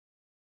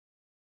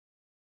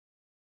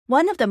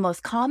One of the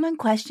most common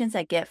questions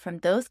I get from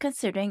those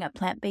considering a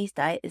plant-based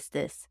diet is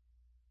this.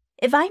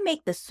 If I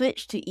make the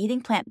switch to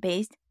eating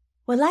plant-based,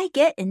 will I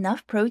get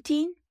enough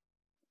protein?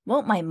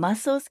 Won't my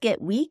muscles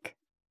get weak?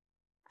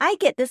 I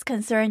get this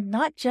concern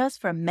not just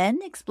from men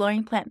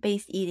exploring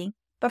plant-based eating,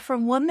 but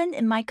from women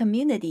in my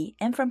community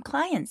and from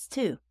clients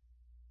too.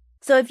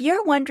 So if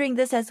you're wondering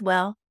this as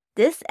well,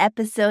 this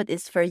episode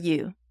is for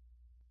you.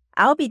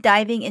 I'll be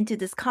diving into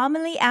this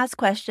commonly asked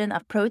question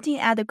of protein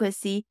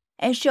adequacy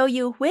and show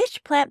you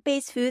which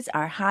plant-based foods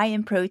are high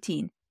in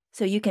protein,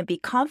 so you can be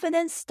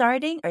confident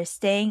starting or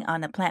staying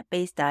on a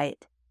plant-based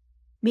diet.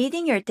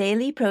 Meeting your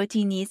daily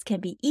protein needs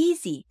can be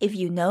easy if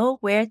you know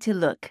where to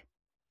look.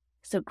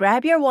 So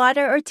grab your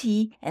water or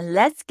tea and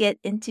let's get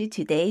into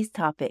today's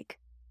topic.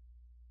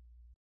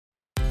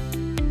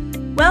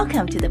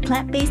 Welcome to the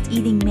Plant-Based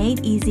Eating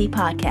Made Easy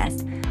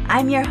podcast.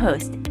 I'm your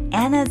host,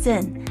 Anna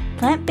Zinn,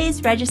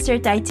 plant-based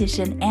registered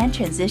dietitian and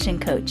transition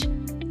coach.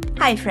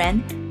 Hi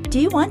friend, do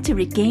you want to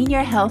regain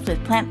your health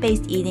with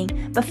plant-based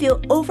eating but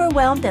feel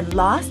overwhelmed and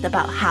lost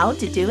about how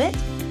to do it?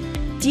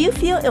 Do you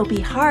feel it'll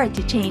be hard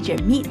to change your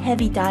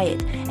meat-heavy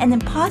diet and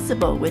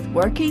impossible with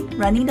working,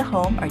 running the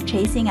home, or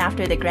chasing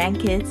after the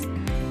grandkids?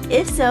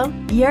 If so,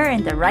 you're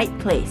in the right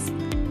place.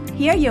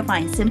 Here you'll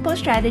find simple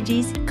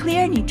strategies,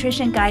 clear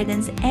nutrition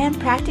guidance, and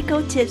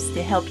practical tips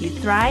to help you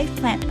thrive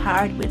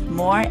plant-powered with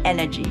more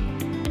energy.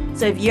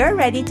 So if you're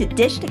ready to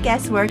ditch the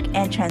guesswork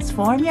and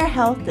transform your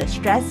health the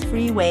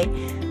stress-free way,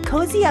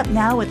 cozy up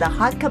now with a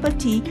hot cup of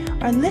tea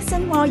or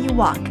listen while you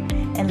walk,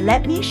 and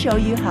let me show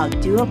you how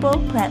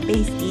doable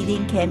plant-based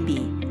eating can be.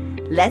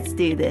 Let's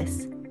do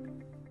this.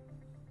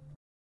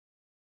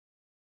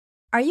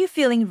 Are you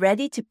feeling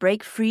ready to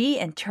break free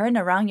and turn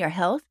around your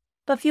health,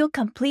 but feel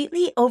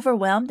completely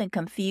overwhelmed and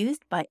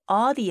confused by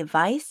all the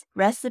advice,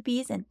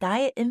 recipes, and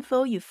diet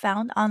info you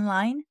found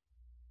online?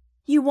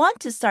 You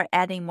want to start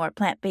adding more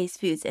plant-based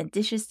foods and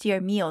dishes to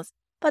your meals,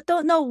 but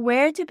don't know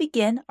where to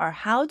begin or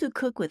how to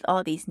cook with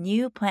all these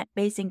new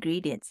plant-based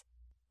ingredients.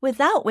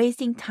 Without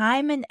wasting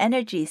time and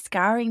energy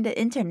scouring the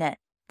internet,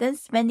 then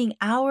spending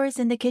hours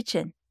in the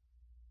kitchen.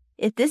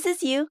 If this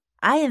is you,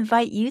 I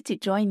invite you to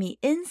join me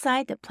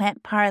inside the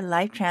Plant Powered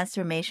Life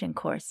Transformation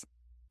course.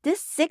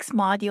 This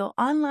 6-module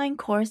online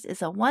course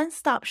is a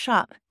one-stop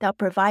shop that'll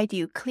provide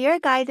you clear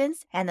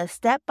guidance and a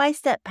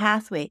step-by-step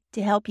pathway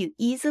to help you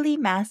easily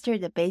master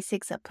the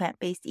basics of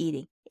plant-based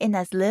eating in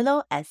as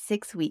little as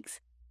 6 weeks.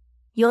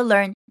 You'll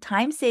learn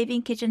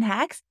time-saving kitchen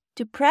hacks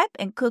to prep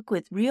and cook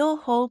with real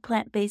whole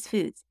plant-based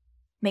foods,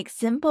 make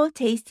simple,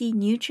 tasty,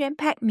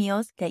 nutrient-packed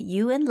meals that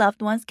you and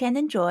loved ones can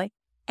enjoy,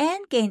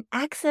 and gain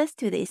access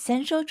to the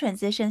essential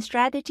transition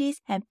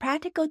strategies and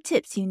practical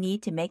tips you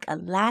need to make a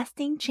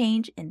lasting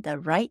change in the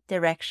right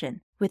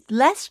direction with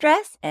less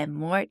stress and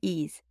more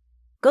ease.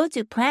 Go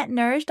to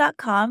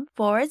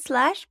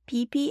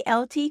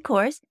plantnourish.com/PPLT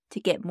course to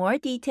get more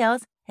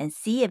details and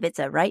see if it's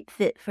a right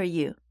fit for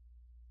you.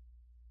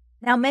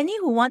 Now, many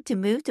who want to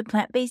move to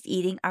plant-based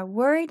eating are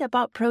worried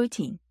about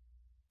protein.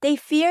 They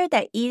fear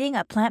that eating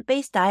a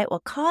plant-based diet will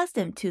cause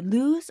them to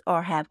lose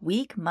or have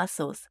weak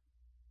muscles.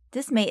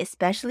 This may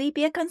especially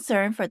be a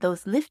concern for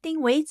those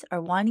lifting weights or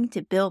wanting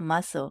to build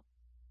muscle.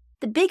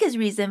 The biggest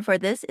reason for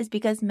this is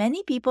because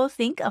many people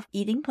think of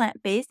eating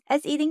plant-based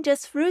as eating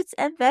just fruits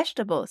and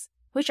vegetables,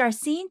 which are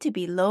seen to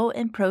be low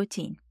in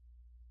protein.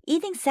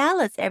 Eating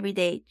salads every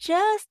day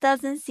just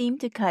doesn't seem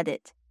to cut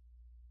it.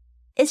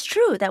 It's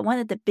true that one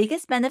of the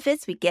biggest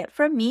benefits we get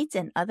from meats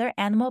and other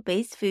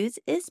animal-based foods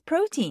is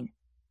protein.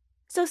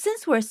 So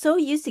since we're so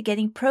used to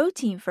getting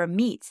protein from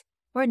meats,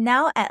 we're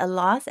now at a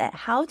loss at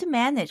how to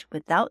manage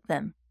without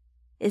them.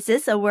 Is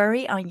this a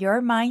worry on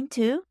your mind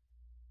too?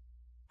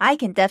 I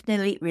can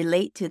definitely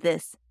relate to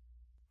this.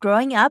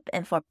 Growing up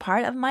and for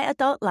part of my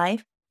adult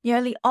life,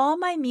 nearly all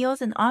my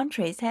meals and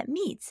entrees had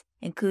meats,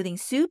 including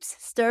soups,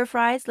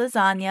 stir-fries,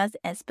 lasagnas,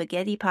 and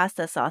spaghetti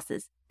pasta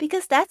sauces,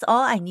 because that's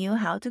all I knew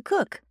how to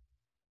cook.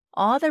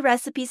 All the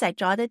recipes I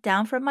jotted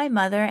down from my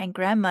mother and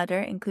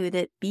grandmother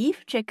included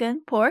beef,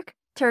 chicken, pork,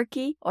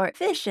 turkey, or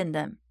fish in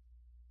them.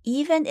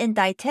 Even in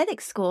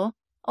dietetic school,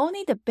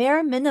 only the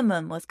bare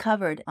minimum was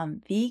covered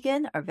on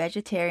vegan or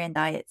vegetarian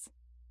diets.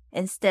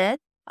 Instead,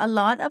 a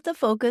lot of the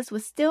focus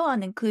was still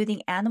on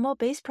including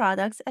animal-based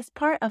products as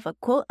part of a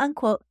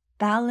quote-unquote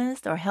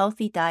balanced or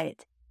healthy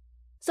diet.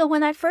 So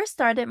when I first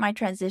started my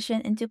transition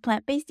into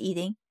plant-based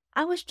eating,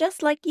 I was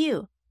just like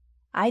you.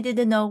 I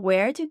didn't know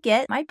where to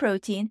get my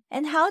protein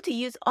and how to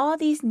use all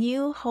these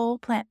new whole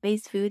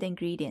plant-based food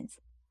ingredients,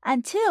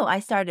 until I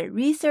started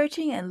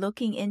researching and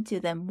looking into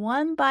them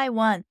one by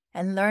one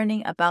and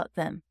learning about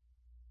them.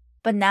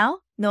 But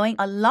now, knowing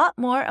a lot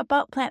more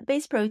about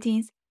plant-based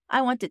proteins,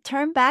 I want to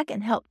turn back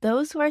and help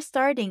those who are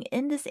starting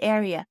in this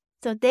area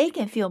so they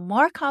can feel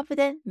more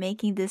confident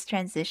making this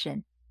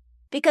transition.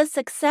 Because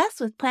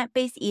success with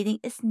plant-based eating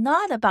is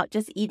not about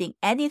just eating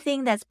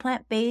anything that's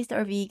plant-based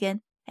or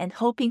vegan and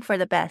hoping for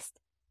the best.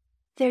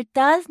 There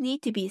does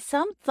need to be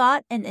some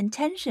thought and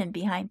intention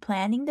behind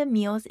planning the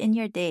meals in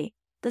your day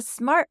the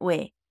smart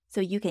way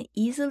so you can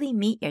easily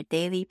meet your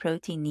daily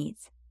protein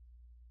needs.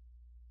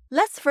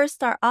 Let's first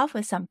start off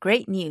with some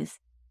great news.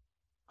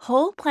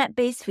 Whole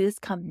plant-based foods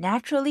come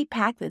naturally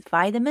packed with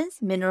vitamins,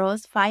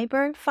 minerals,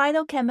 fiber,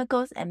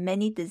 phytochemicals, and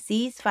many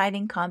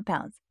disease-fighting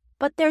compounds.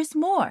 But there's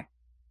more.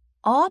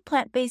 All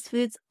plant-based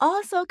foods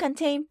also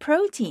contain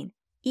protein,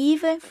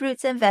 even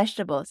fruits and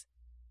vegetables.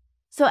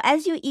 So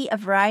as you eat a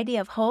variety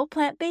of whole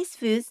plant-based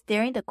foods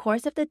during the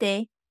course of the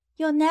day,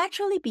 you'll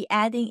naturally be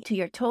adding to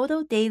your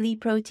total daily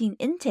protein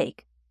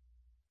intake.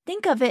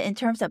 Think of it in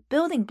terms of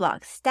building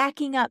blocks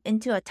stacking up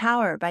into a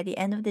tower by the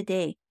end of the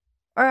day,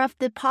 or of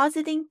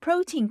depositing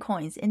protein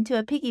coins into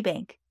a piggy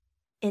bank.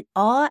 It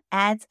all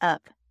adds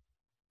up.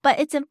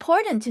 But it's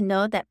important to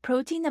know that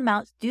protein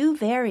amounts do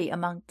vary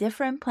among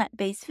different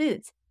plant-based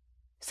foods.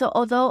 So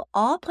although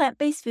all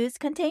plant-based foods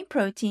contain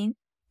protein,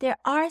 there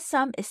are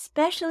some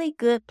especially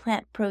good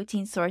plant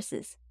protein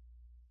sources.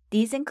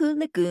 These include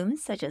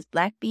legumes such as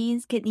black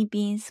beans, kidney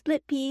beans,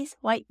 split peas,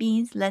 white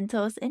beans,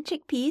 lentils, and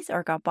chickpeas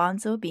or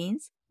garbanzo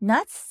beans,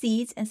 nuts,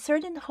 seeds, and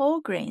certain whole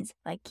grains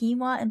like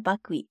quinoa and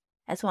buckwheat,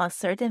 as well as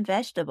certain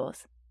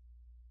vegetables.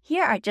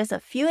 Here are just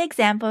a few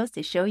examples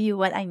to show you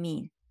what I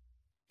mean.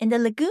 In the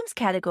legumes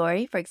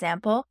category, for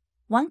example,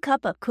 1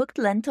 cup of cooked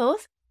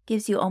lentils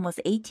gives you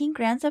almost 18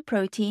 grams of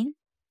protein,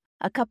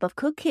 a cup of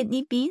cooked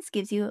kidney beans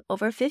gives you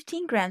over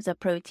 15 grams of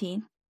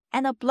protein,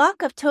 and a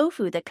block of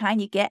tofu, the kind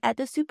you get at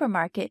the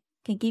supermarket,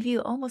 can give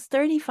you almost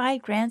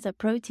 35 grams of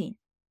protein.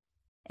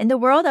 In the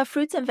world of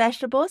fruits and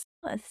vegetables,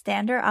 a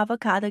standard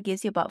avocado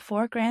gives you about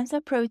 4 grams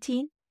of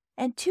protein,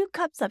 and 2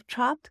 cups of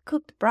chopped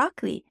cooked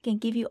broccoli can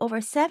give you over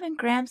 7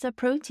 grams of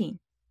protein.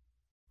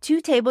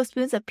 2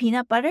 tablespoons of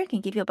peanut butter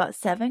can give you about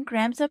 7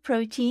 grams of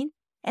protein,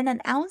 and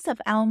an ounce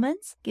of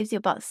almonds gives you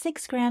about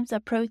 6 grams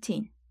of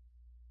protein.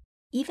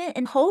 Even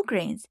in whole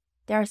grains,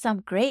 there are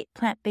some great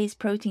plant-based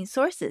protein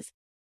sources.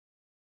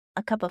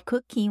 A cup of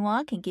cooked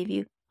quinoa can give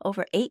you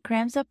over 8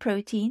 grams of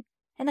protein,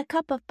 and a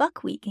cup of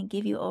buckwheat can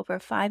give you over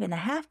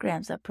 5.5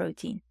 grams of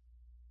protein.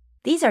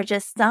 These are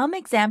just some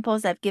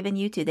examples I've given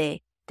you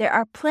today. There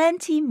are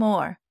plenty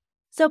more.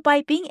 So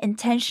by being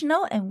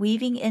intentional and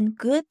weaving in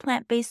good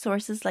plant-based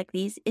sources like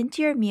these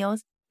into your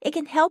meals, it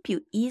can help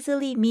you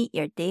easily meet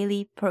your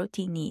daily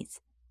protein needs.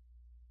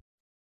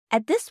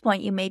 At this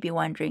point, you may be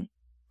wondering,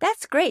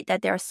 that's great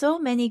that there are so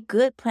many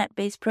good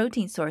plant-based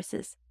protein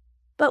sources.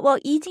 But will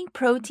eating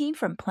protein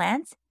from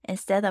plants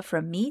instead of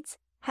from meats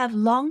have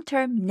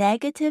long-term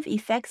negative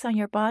effects on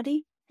your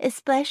body,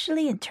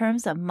 especially in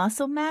terms of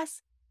muscle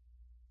mass?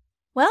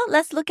 Well,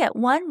 let's look at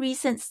one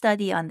recent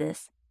study on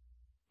this.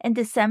 In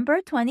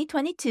December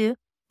 2022,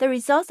 the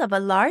results of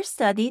a large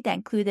study that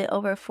included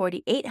over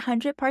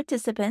 4,800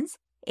 participants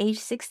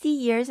aged 60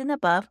 years and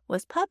above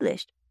was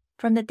published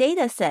from the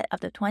dataset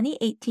of the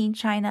 2018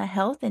 China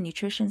Health and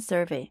Nutrition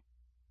Survey.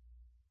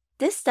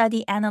 This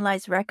study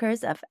analyzed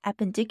records of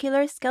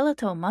appendicular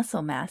skeletal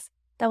muscle mass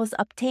that was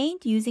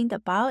obtained using the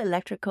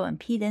bioelectrical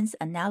impedance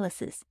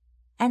analysis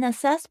and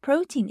assessed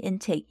protein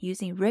intake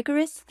using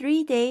rigorous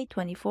 3-day,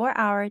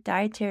 24-hour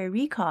dietary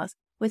recalls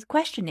with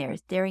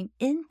questionnaires during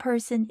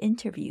in-person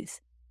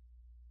interviews.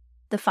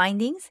 The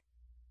findings?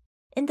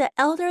 In the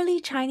elderly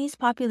Chinese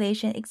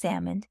population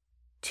examined,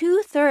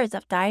 2/3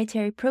 of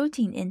dietary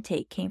protein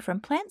intake came from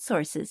plant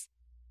sources.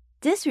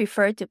 This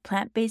referred to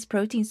plant-based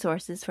protein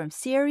sources from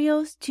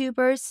cereals,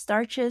 tubers,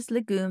 starches,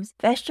 legumes,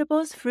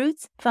 vegetables,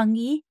 fruits,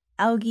 fungi,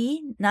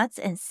 algae, nuts,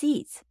 and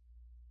seeds.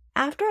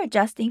 After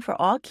adjusting for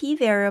all key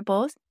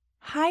variables,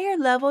 higher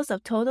levels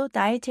of total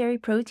dietary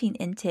protein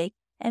intake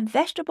and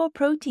vegetable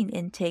protein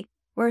intake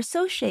were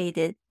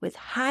associated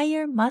with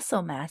higher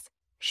muscle mass,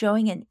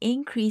 showing an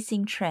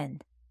increasing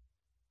trend.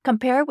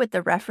 Compared with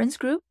the reference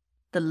group,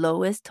 the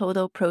lowest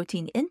total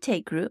protein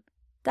intake group,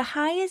 the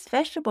highest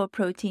vegetable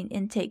protein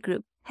intake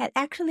group had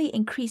actually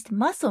increased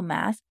muscle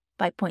mass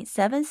by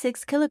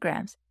 0.76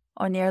 kilograms,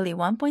 or nearly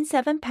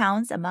 1.7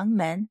 pounds among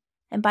men,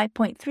 and by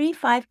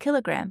 0.35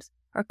 kilograms,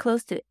 or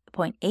close to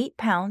 0.8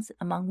 pounds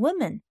among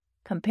women,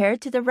 compared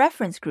to the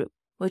reference group,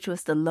 which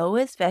was the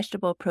lowest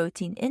vegetable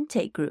protein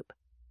intake group.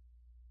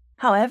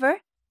 However,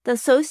 the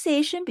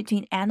association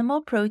between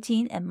animal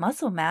protein and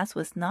muscle mass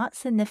was not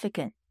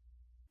significant.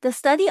 The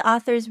study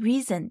authors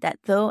reasoned that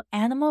though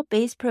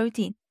animal-based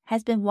protein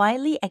has been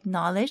widely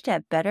acknowledged to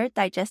have better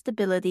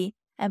digestibility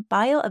and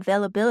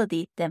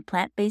bioavailability than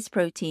plant-based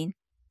protein,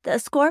 the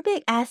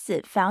ascorbic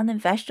acid found in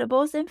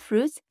vegetables and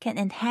fruits can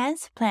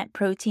enhance plant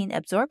protein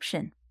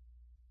absorption.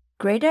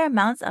 Greater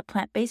amounts of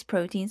plant-based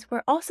proteins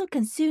were also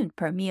consumed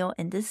per meal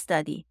in this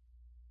study.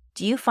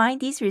 Do you find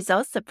these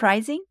results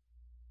surprising?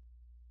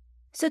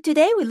 So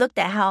today we looked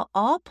at how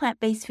all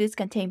plant-based foods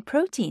contain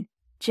protein,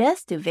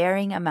 just to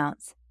varying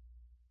amounts.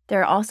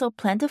 There are also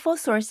plentiful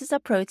sources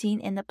of protein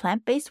in the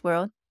plant-based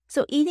world,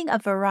 so eating a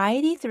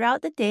variety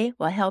throughout the day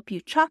will help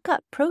you chalk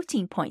up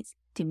protein points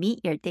to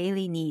meet your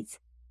daily needs.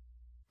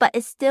 But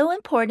it's still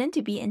important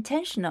to be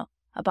intentional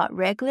about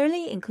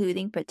regularly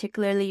including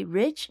particularly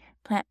rich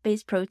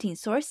plant-based protein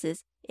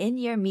sources in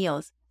your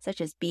meals, such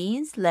as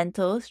beans,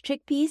 lentils,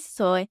 chickpeas,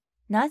 soy,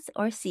 nuts,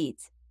 or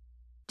seeds.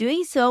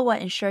 Doing so will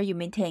ensure you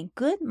maintain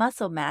good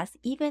muscle mass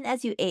even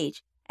as you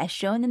age, as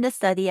shown in the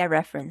study I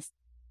referenced.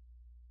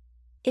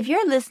 If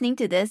you're listening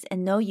to this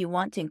and know you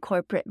want to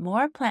incorporate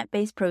more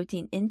plant-based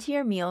protein into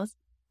your meals,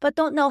 but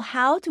don't know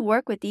how to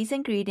work with these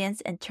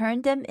ingredients and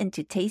turn them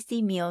into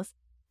tasty meals,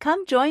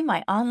 come join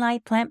my online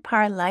Plant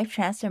Power Life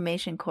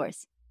Transformation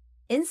course.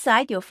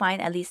 Inside, you'll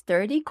find at least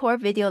 30 core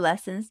video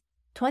lessons,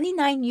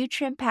 29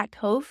 nutrient-packed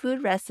whole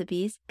food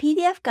recipes,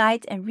 PDF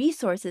guides, and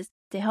resources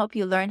to help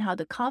you learn how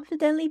to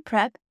confidently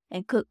prep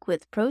and cook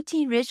with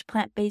protein-rich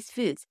plant-based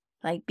foods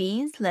like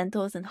beans,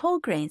 lentils, and whole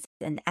grains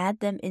and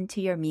add them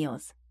into your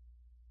meals.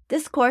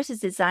 This course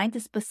is designed to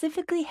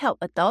specifically help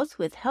adults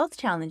with health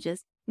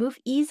challenges move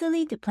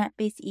easily to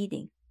plant-based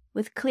eating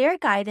with clear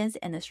guidance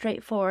and a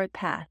straightforward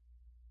path.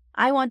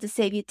 I want to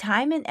save you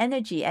time and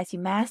energy as you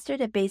master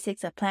the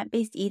basics of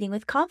plant-based eating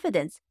with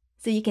confidence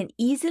so you can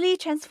easily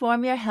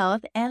transform your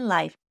health and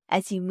life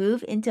as you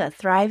move into a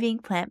thriving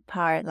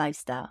plant-powered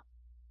lifestyle.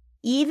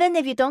 Even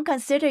if you don't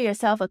consider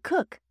yourself a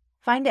cook,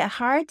 find it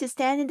hard to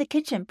stand in the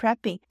kitchen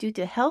prepping due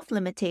to health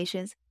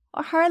limitations,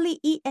 or hardly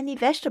eat any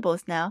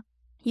vegetables now,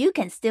 you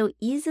can still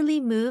easily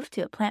move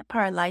to a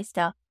plant-powered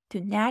lifestyle to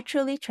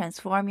naturally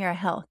transform your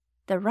health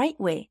the right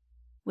way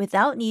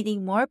without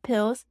needing more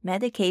pills,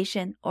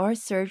 medication, or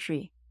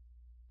surgery.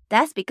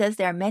 That's because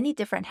there are many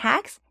different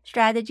hacks,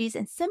 strategies,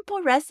 and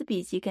simple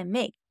recipes you can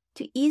make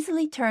to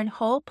easily turn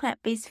whole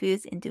plant-based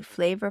foods into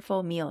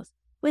flavorful meals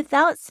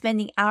without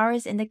spending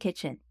hours in the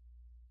kitchen.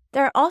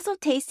 There are also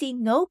tasty,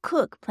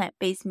 no-cook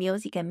plant-based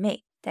meals you can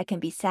make that can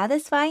be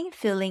satisfying,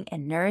 filling,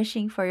 and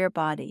nourishing for your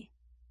body.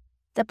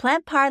 The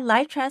Plant Power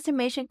Life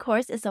Transformation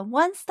course is a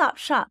one-stop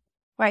shop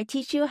where I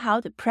teach you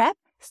how to prep,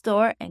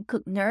 store, and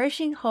cook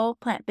nourishing whole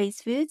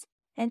plant-based foods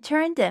and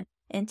turn them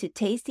into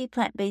tasty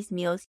plant-based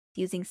meals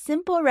using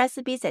simple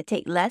recipes that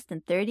take less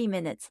than 30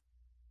 minutes.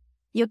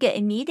 You'll get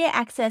immediate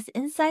access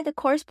inside the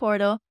course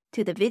portal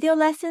to the video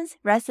lessons,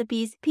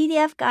 recipes,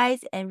 PDF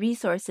guides, and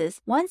resources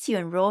once you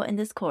enroll in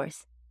this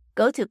course.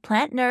 Go to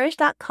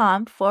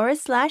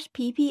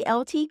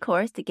plantnourish.com/PPLT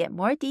course to get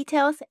more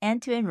details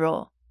and to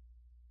enroll.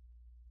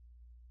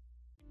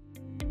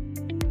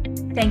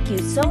 Thank you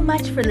so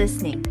much for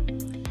listening.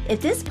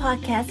 If this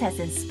podcast has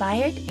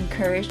inspired,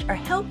 encouraged, or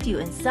helped you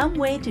in some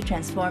way to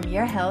transform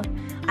your health,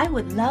 I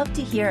would love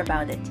to hear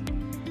about it.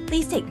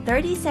 Please take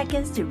 30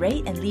 seconds to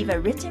rate and leave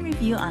a written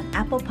review on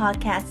Apple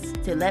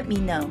Podcasts to let me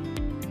know.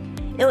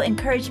 It will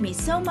encourage me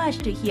so much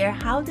to hear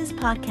how this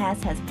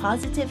podcast has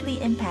positively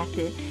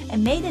impacted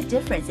and made a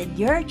difference in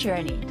your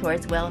journey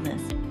towards wellness.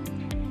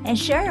 And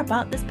share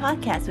about this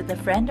podcast with a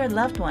friend or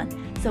loved one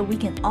so we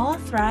can all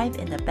thrive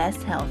in the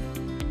best health.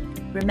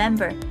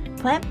 Remember,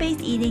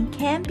 plant-based eating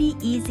can be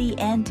easy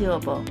and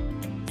doable.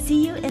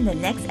 See you in the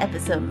next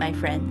episode, my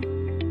friend.